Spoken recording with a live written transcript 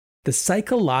The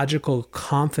psychological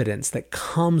confidence that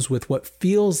comes with what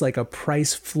feels like a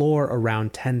price floor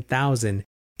around 10,000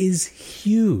 is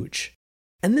huge.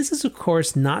 And this is, of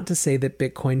course, not to say that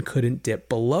Bitcoin couldn't dip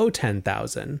below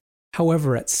 10,000.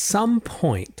 However, at some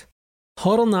point,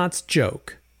 Hodlnaut's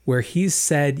joke, where he's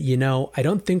said, I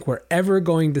don't think we're ever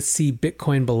going to see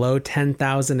Bitcoin below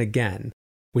 10,000 again,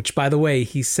 which, by the way,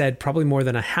 he said probably more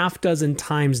than a half dozen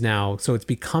times now, so it's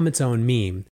become its own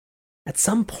meme. At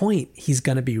some point, he's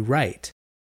going to be right.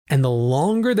 And the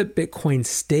longer that Bitcoin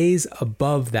stays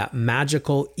above that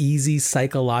magical, easy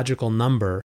psychological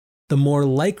number, the more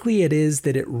likely it is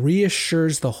that it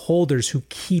reassures the holders who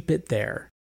keep it there,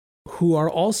 who are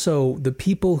also the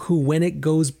people who, when it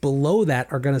goes below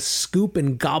that, are going to scoop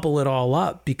and gobble it all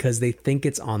up because they think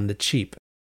it's on the cheap.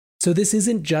 So this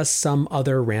isn't just some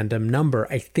other random number.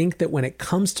 I think that when it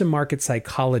comes to market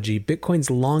psychology,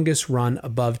 Bitcoin's longest run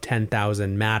above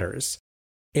 10,000 matters.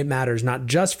 It matters not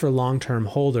just for long-term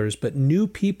holders, but new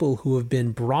people who have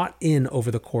been brought in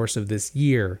over the course of this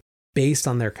year based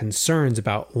on their concerns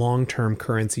about long-term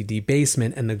currency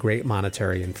debasement and the great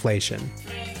monetary inflation.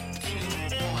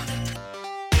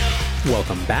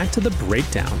 Welcome back to The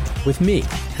Breakdown with me,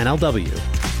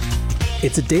 NLW.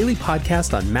 It's a daily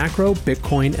podcast on macro,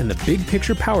 Bitcoin, and the big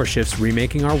picture power shifts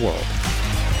remaking our world.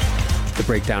 The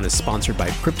Breakdown is sponsored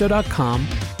by Crypto.com,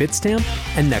 Bitstamp,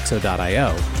 and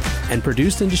Nexo.io, and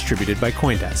produced and distributed by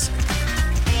CoinDesk.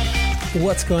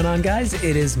 What's going on, guys?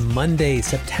 It is Monday,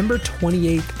 September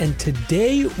 28th, and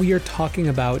today we are talking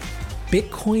about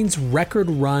Bitcoin's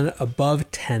record run above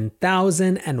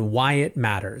 10,000 and why it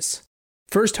matters.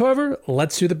 First, however,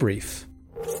 let's do the brief.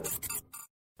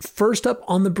 First up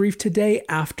on the brief today,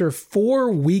 after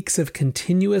 4 weeks of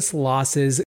continuous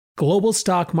losses, global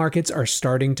stock markets are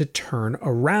starting to turn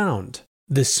around.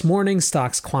 This morning,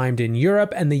 stocks climbed in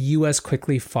Europe and the US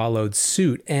quickly followed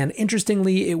suit. And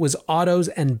interestingly, it was autos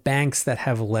and banks that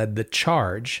have led the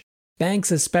charge. Banks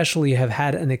especially have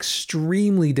had an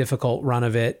extremely difficult run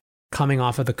of it coming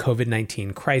off of the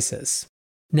COVID-19 crisis.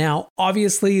 Now,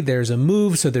 obviously, there's a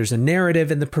move, so there's a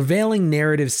narrative, and the prevailing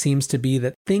narrative seems to be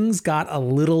that things got a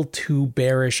little too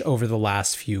bearish over the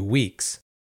last few weeks.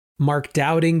 Mark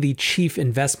Dowding, the chief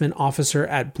investment officer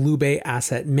at Blue Bay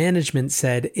Asset Management,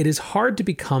 said, "It is hard to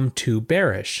become too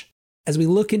bearish. As we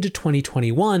look into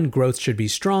 2021, growth should be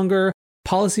stronger,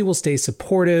 policy will stay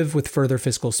supportive with further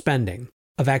fiscal spending.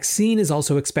 A vaccine is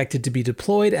also expected to be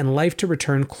deployed and life to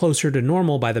return closer to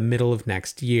normal by the middle of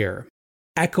next year."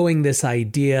 Echoing this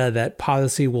idea that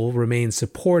policy will remain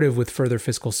supportive with further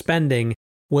fiscal spending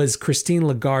was Christine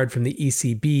Lagarde from the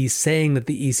ECB saying that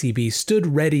the ECB stood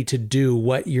ready to do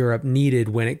what Europe needed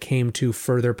when it came to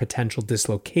further potential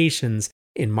dislocations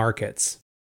in markets.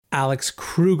 Alex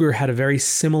Kruger had a very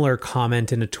similar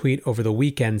comment in a tweet over the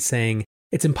weekend saying,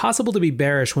 "It's impossible to be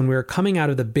bearish when we are coming out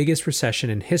of the biggest recession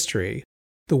in history.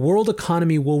 The world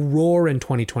economy will roar in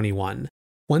 2021.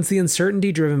 Once the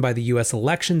uncertainty driven by the US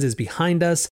elections is behind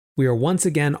us, we are once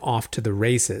again off to the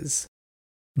races."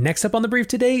 Next up on the brief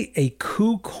today, a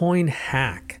KuCoin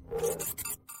hack.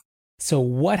 So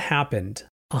what happened?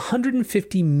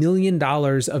 $150 million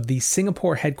of the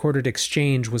Singapore headquartered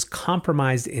exchange was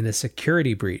compromised in a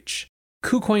security breach.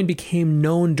 KuCoin became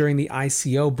known during the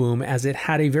ICO boom as it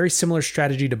had a very similar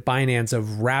strategy to Binance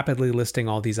of rapidly listing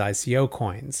all these ICO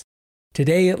coins.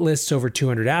 Today, it lists over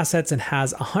 200 assets and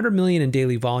has 100 million in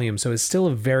daily volume, so is still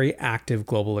a very active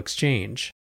global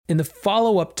exchange. In the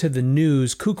follow-up to the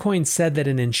news, KuCoin said that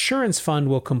an insurance fund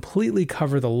will completely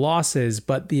cover the losses,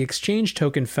 but the exchange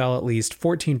token fell at least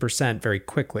 14% very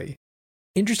quickly.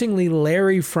 Interestingly,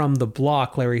 Larry from The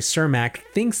Block, Larry Cermak,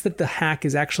 thinks that the hack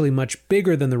is actually much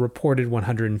bigger than the reported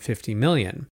 150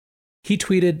 million. He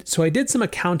tweeted, "So I did some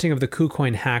accounting of the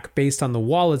KuCoin hack based on the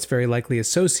wallets very likely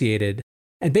associated.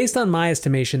 And based on my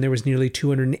estimation, there was nearly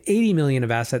 280 million of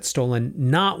assets stolen,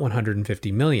 not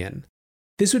 150 million.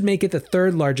 This would make it the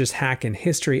third largest hack in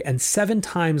history and 7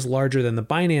 times larger than the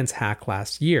Binance hack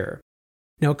last year."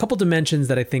 Now, a couple dimensions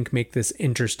that I think make this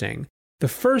interesting. The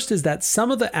first is that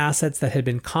some of the assets that had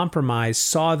been compromised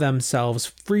saw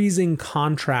themselves freezing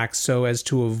contracts so as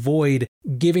to avoid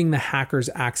giving the hackers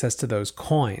access to those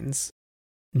coins.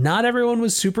 Not everyone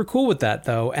was super cool with that,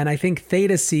 though, and I think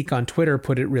ThetaSeek on Twitter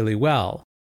put it really well.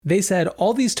 They said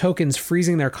all these tokens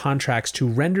freezing their contracts to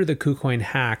render the KuCoin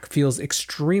hack feels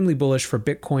extremely bullish for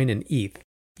Bitcoin and ETH.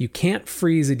 You can't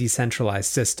freeze a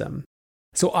decentralized system.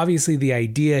 So obviously the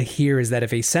idea here is that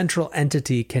if a central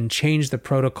entity can change the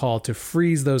protocol to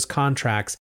freeze those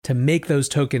contracts to make those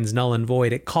tokens null and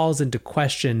void, it calls into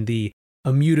question the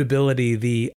immutability,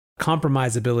 the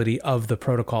compromisability of the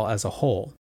protocol as a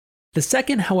whole. The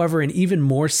second, however, and even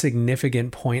more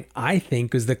significant point, I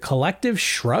think, is the collective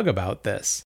shrug about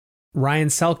this. Ryan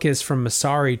Selkis from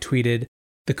Messari tweeted,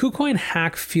 "The KuCoin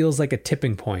hack feels like a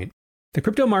tipping point. The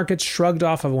crypto markets shrugged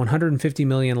off a 150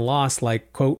 million loss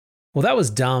like, quote, well, that was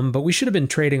dumb, but we should have been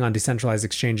trading on decentralized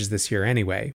exchanges this year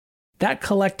anyway." That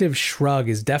collective shrug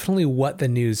is definitely what the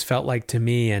news felt like to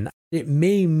me, and it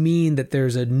may mean that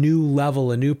there's a new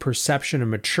level, a new perception of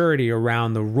maturity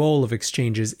around the role of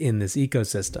exchanges in this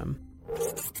ecosystem.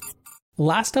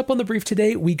 Last up on the brief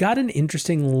today, we got an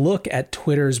interesting look at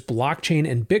Twitter's blockchain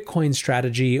and Bitcoin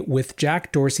strategy with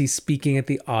Jack Dorsey speaking at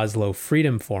the Oslo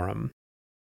Freedom Forum.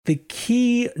 The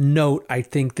key note I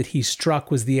think that he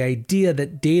struck was the idea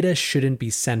that data shouldn't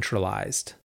be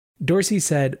centralized. Dorsey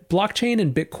said, blockchain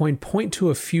and Bitcoin point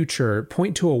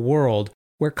to a world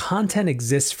where content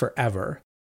exists forever.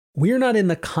 We're not in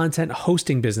the content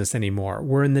hosting business anymore.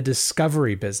 We're in the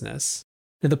discovery business.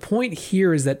 Now, the point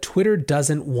here is that Twitter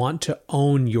doesn't want to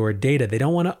own your data. They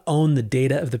don't want to own the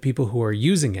data of the people who are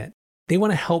using it. They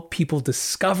want to help people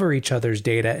discover each other's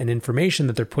data and information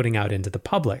that they're putting out into the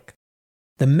public.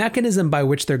 The mechanism by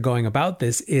which they're going about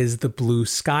this is the Blue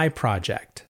Sky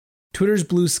Project. Twitter's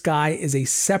Blue Sky is a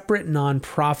separate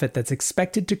nonprofit that's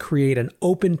expected to create an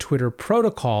open Twitter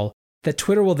protocol that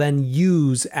Twitter will then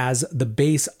use as the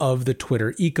base of the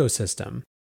Twitter ecosystem.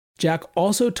 Jack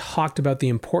also talked about the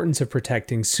importance of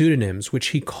protecting pseudonyms, which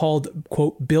he called,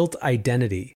 quote, built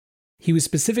identity. He was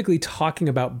specifically talking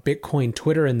about Bitcoin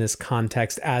Twitter in this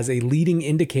context as a leading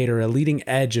indicator, a leading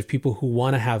edge of people who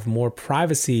want to have more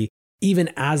privacy, even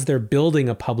as they're building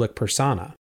a public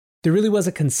persona. There really was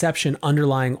a conception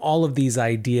underlying all of these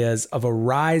ideas of a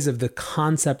rise of the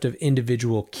concept of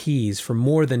individual keys for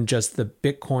more than just the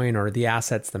Bitcoin or the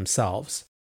assets themselves.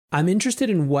 I'm interested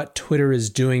in what Twitter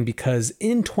is doing because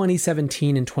in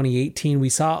 2017 and 2018, we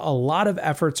saw a lot of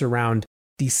efforts around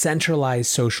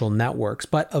decentralized social networks.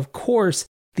 But of course,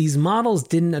 these models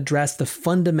didn't address the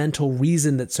fundamental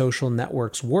reason that social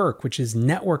networks work, which is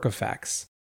network effects.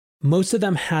 Most of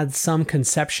them had some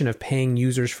conception of paying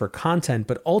users for content,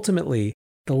 but ultimately,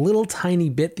 the little tiny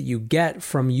bit that you get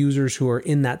from users who are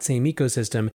in that same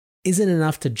ecosystem isn't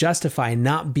enough to justify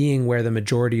not being where the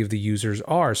majority of the users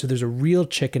are. So there's a real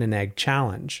chicken and egg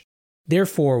challenge.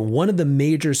 Therefore, one of the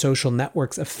major social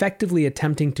networks effectively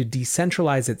attempting to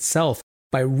decentralize itself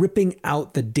by ripping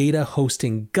out the data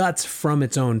hosting guts from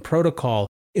its own protocol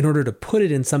in order to put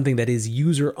it in something that is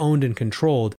user-owned and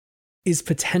controlled is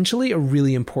potentially a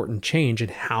really important change in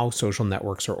how social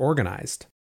networks are organized.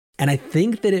 And I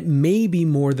think that it may be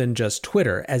more than just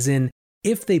Twitter, as in,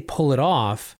 if they pull it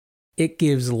off, it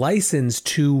gives license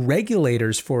to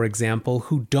regulators, for example,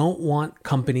 who don't want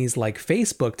companies like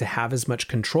Facebook to have as much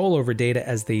control over data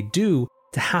as they do,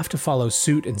 to have to follow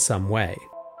suit in some way.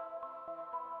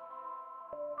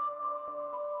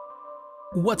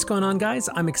 What's going on, guys?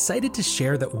 I'm excited to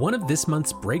share that one of this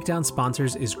month's breakdown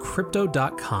sponsors is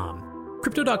Crypto.com.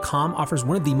 Crypto.com offers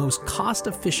one of the most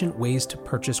cost-efficient ways to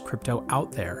purchase crypto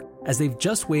out there, as they've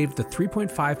just waived the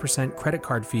 3.5% credit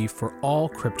card fee for all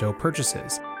crypto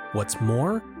purchases. What's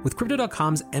more, with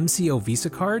Crypto.com's MCO Visa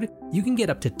card, you can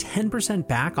get up to 10%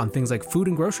 back on things like food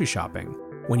and grocery shopping.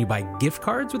 When you buy gift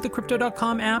cards with the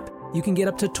Crypto.com app, you can get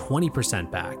up to 20%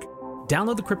 back.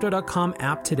 Download the Crypto.com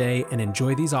app today and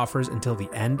enjoy these offers until the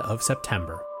end of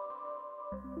September.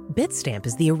 Bitstamp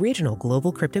is the original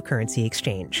global cryptocurrency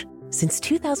exchange. Since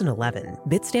 2011,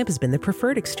 Bitstamp has been the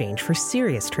preferred exchange for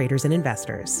serious traders and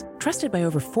investors, trusted by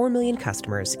over 4 million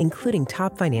customers, including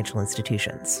top financial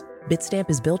institutions. Bitstamp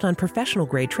is built on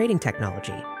professional-grade trading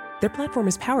technology. Their platform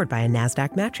is powered by a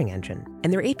NASDAQ matching engine,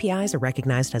 and their APIs are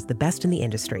recognized as the best in the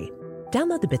industry.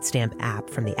 Download the Bitstamp app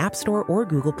from the App Store or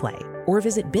Google Play, or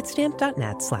visit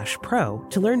bitstamp.net/pro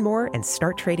to learn more and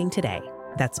start trading today.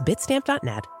 That's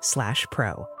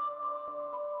bitstamp.net/pro.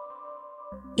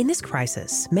 In this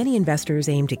crisis, many investors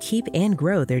aim to keep and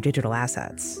grow their digital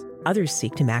assets. Others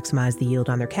seek to maximize the yield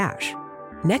on their cash.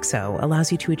 Nexo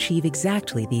allows you to achieve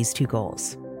exactly these two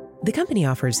goals. The company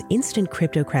offers instant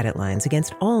crypto credit lines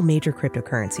against all major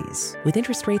cryptocurrencies, with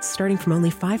interest rates starting from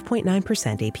only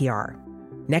 5.9% APR.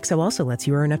 Nexo also lets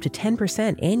you earn up to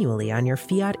 10% annually on your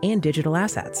fiat and digital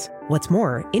assets. What's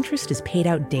more, interest is paid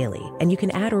out daily, and you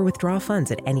can add or withdraw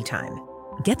funds at any time.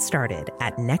 Get started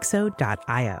at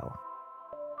nexo.io.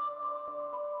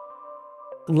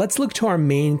 Let's look to our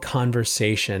main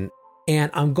conversation, and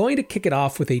I'm going to kick it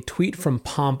off with a tweet from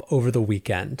Pomp over the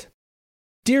weekend.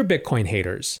 Dear Bitcoin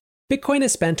haters, Bitcoin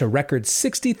has spent a record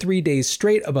 63 days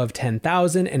straight above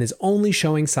 10,000 and is only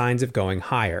showing signs of going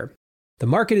higher. The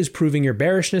market is proving your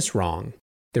bearishness wrong.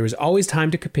 There is always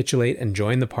time to capitulate and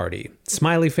join the party.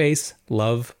 Smiley face,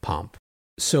 love, Pomp.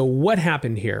 So what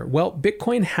happened here? Well,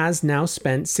 Bitcoin has now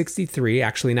spent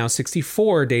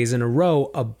 64 days in a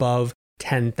row above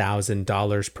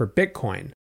 $10,000 per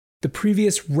Bitcoin. The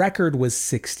previous record was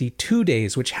 62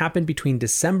 days, which happened between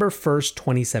December 1st,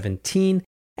 2017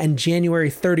 and January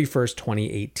 31st,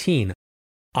 2018.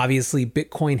 Obviously,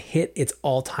 Bitcoin hit its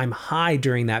all-time high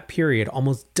during that period,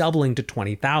 almost doubling to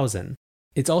 20,000.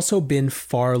 It's also been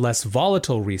far less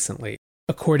volatile recently.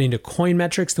 According to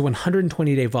Coinmetrics, the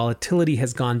 120-day volatility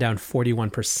has gone down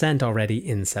 41% already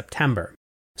in September.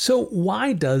 So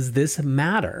why does this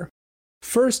matter?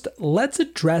 First, let's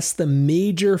address the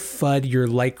major FUD you're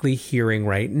likely hearing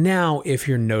right now if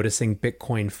you're noticing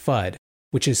Bitcoin FUD,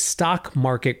 which is stock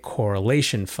market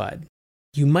correlation FUD.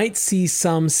 You might see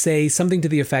some say something to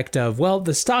the effect of, well,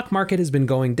 the stock market has been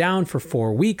going down for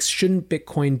 4 weeks, shouldn't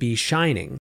Bitcoin be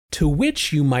shining? To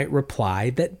which you might reply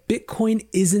that Bitcoin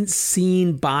isn't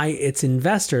seen by its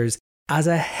investors as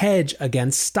a hedge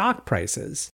against stock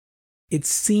prices. It's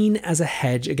seen as a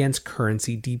hedge against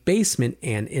currency debasement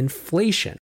and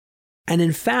inflation. And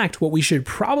in fact, what we should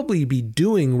probably be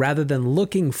doing rather than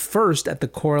looking first at the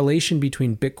correlation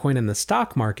between Bitcoin and the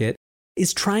stock market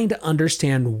is trying to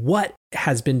understand what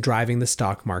has been driving the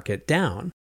stock market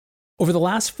down. Over the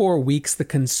last 4 weeks, the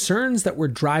concerns that were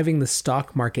driving the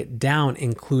stock market down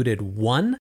included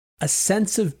 1, a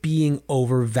sense of being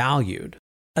overvalued,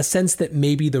 a sense that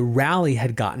maybe the rally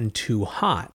had gotten too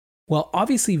hot. Well,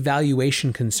 obviously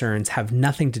valuation concerns have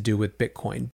nothing to do with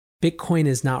Bitcoin. Bitcoin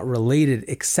is not related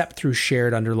except through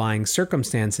shared underlying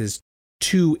circumstances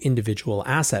to individual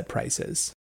asset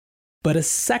prices. But a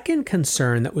second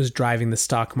concern that was driving the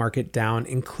stock market down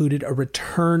included a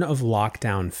return of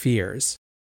lockdown fears.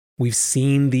 We've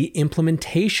seen the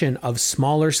implementation of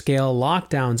smaller scale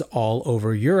lockdowns all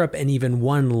over Europe and even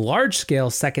one large scale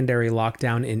secondary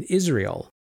lockdown in Israel.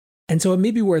 And so it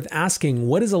may be worth asking,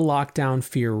 what is a lockdown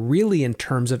fear really in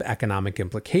terms of economic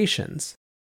implications?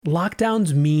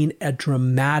 Lockdowns mean a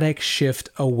dramatic shift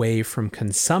away from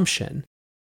consumption.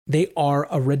 They are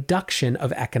a reduction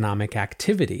of economic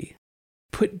activity.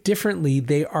 Put differently,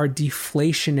 they are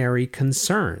deflationary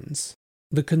concerns.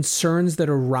 The concerns that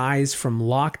arise from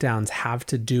lockdowns have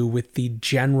to do with the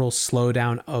general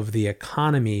slowdown of the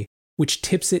economy, which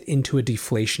tips it into a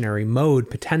deflationary mode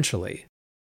potentially.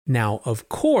 Now, of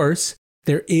course,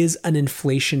 there is an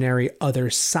inflationary other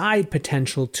side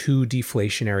potential to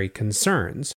deflationary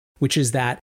concerns, which is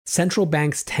that central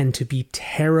banks tend to be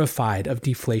terrified of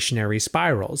deflationary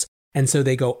spirals. And so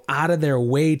they go out of their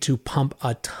way to pump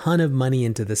a ton of money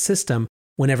into the system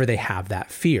whenever they have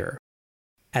that fear.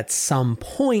 At some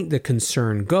point, the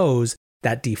concern goes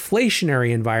that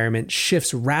deflationary environment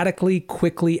shifts radically,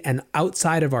 quickly, and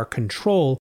outside of our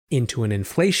control into an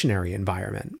inflationary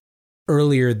environment.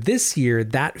 Earlier this year,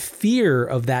 that fear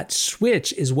of that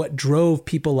switch is what drove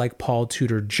people like Paul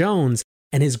Tudor Jones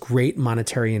and his great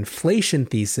monetary inflation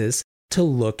thesis to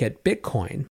look at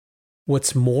Bitcoin.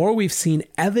 What's more, we've seen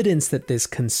evidence that this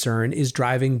concern is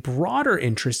driving broader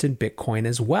interest in Bitcoin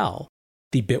as well.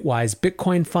 The Bitwise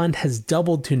Bitcoin Fund has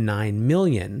doubled to 9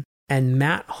 million, and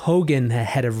Matt Hogan, the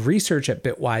head of research at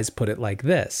Bitwise, put it like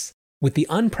this: with the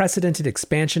unprecedented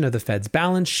expansion of the Fed's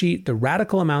balance sheet, the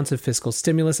radical amounts of fiscal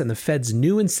stimulus, and the Fed's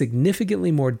new and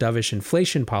significantly more dovish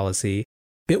inflation policy,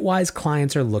 Bitwise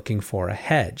clients are looking for a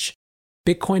hedge.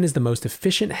 Bitcoin is the most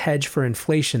efficient hedge for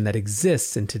inflation that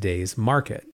exists in today's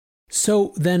market.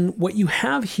 So then what you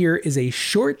have here is a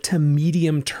short to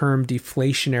medium term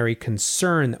deflationary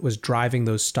concern that was driving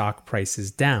those stock prices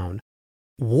down,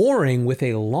 warring with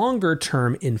a longer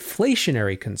term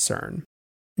inflationary concern.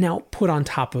 Now, put on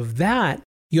top of that,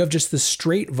 you have just the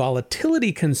straight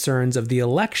volatility concerns of the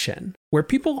election, where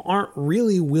people aren't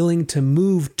really willing to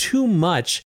move too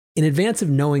much in advance of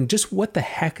knowing just what the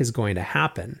heck is going to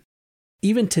happen.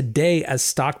 Even today, as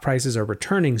stock prices are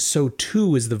returning, so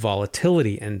too is the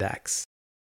volatility index.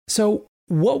 So,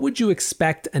 what would you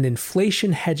expect an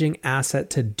inflation hedging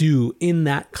asset to do in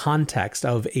that context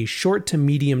of a short to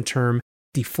medium term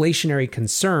deflationary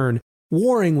concern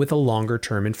warring with a longer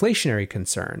term inflationary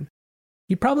concern?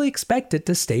 You'd probably expect it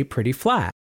to stay pretty flat.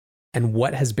 And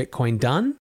what has Bitcoin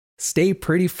done? Stay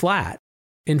pretty flat.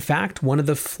 In fact, one of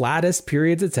the flattest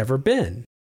periods it's ever been.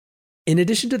 In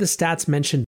addition to the stats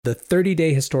mentioned, the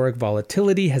 30-day historic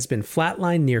volatility has been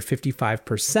flatlined near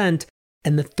 55%,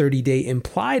 and the 30-day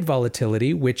implied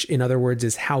volatility, which in other words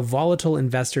is how volatile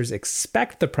investors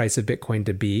expect the price of Bitcoin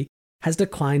to be, has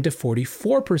declined to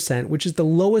 44%, which is the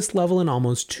lowest level in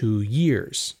almost 2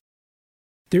 years.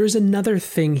 There is another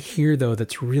thing here, though,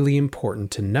 that's really important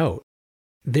to note.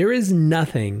 There is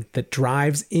nothing that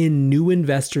drives in new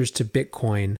investors to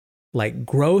Bitcoin like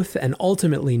growth and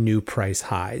ultimately new price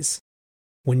highs.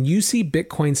 When you see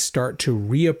Bitcoin start to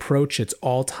reapproach its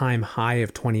all-time high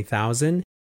of 20,000,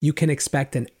 you can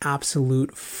expect an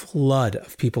absolute flood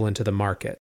of people into the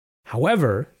market.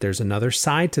 However, there's another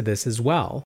side to this as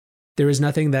well. There is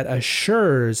nothing that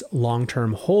assures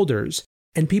long-term holders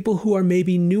and people who are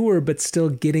maybe newer but still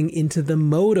getting into the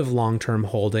mode of long-term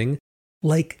holding,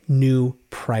 like new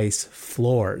price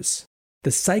floors.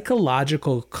 The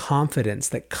psychological confidence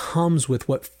that comes with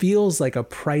what feels like a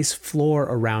price floor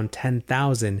around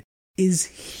 10,000 is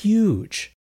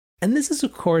huge. And this is,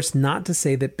 of course, not to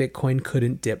say that Bitcoin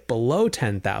couldn't dip below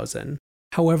 10,000.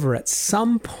 However, at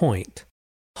some point,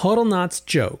 Hodlnaut's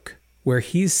joke, where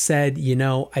he's said,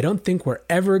 I don't think we're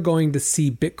ever going to see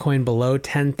Bitcoin below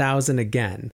 10,000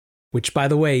 again, which, by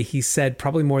the way, he said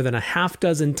probably more than a half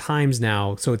dozen times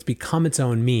now, so it's become its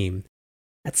own meme.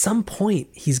 At some point,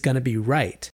 he's going to be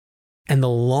right. And the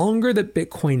longer that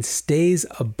Bitcoin stays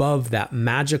above that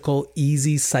magical,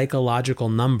 easy psychological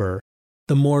number,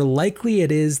 the more likely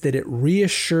it is that it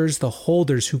reassures the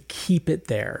holders who keep it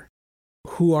there,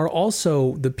 who are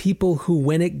also the people who,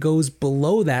 when it goes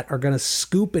below that, are going to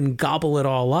scoop and gobble it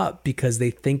all up because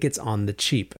they think it's on the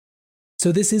cheap.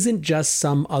 So this isn't just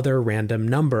some other random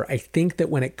number. I think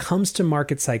that when it comes to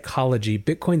market psychology,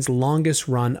 Bitcoin's longest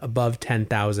run above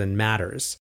 10,000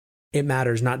 matters. It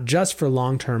matters not just for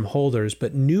long-term holders,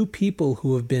 but new people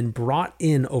who have been brought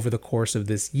in over the course of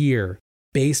this year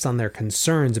based on their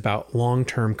concerns about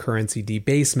long-term currency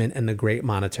debasement and the great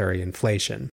monetary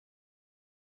inflation.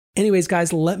 Anyways,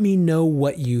 guys, let me know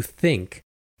what you think.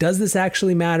 Does this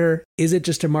actually matter? Is it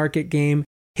just a market game?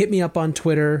 Hit me up on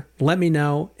Twitter, let me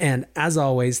know, and as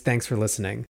always, thanks for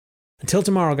listening. Until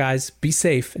tomorrow, guys, be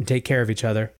safe and take care of each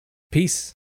other. Peace.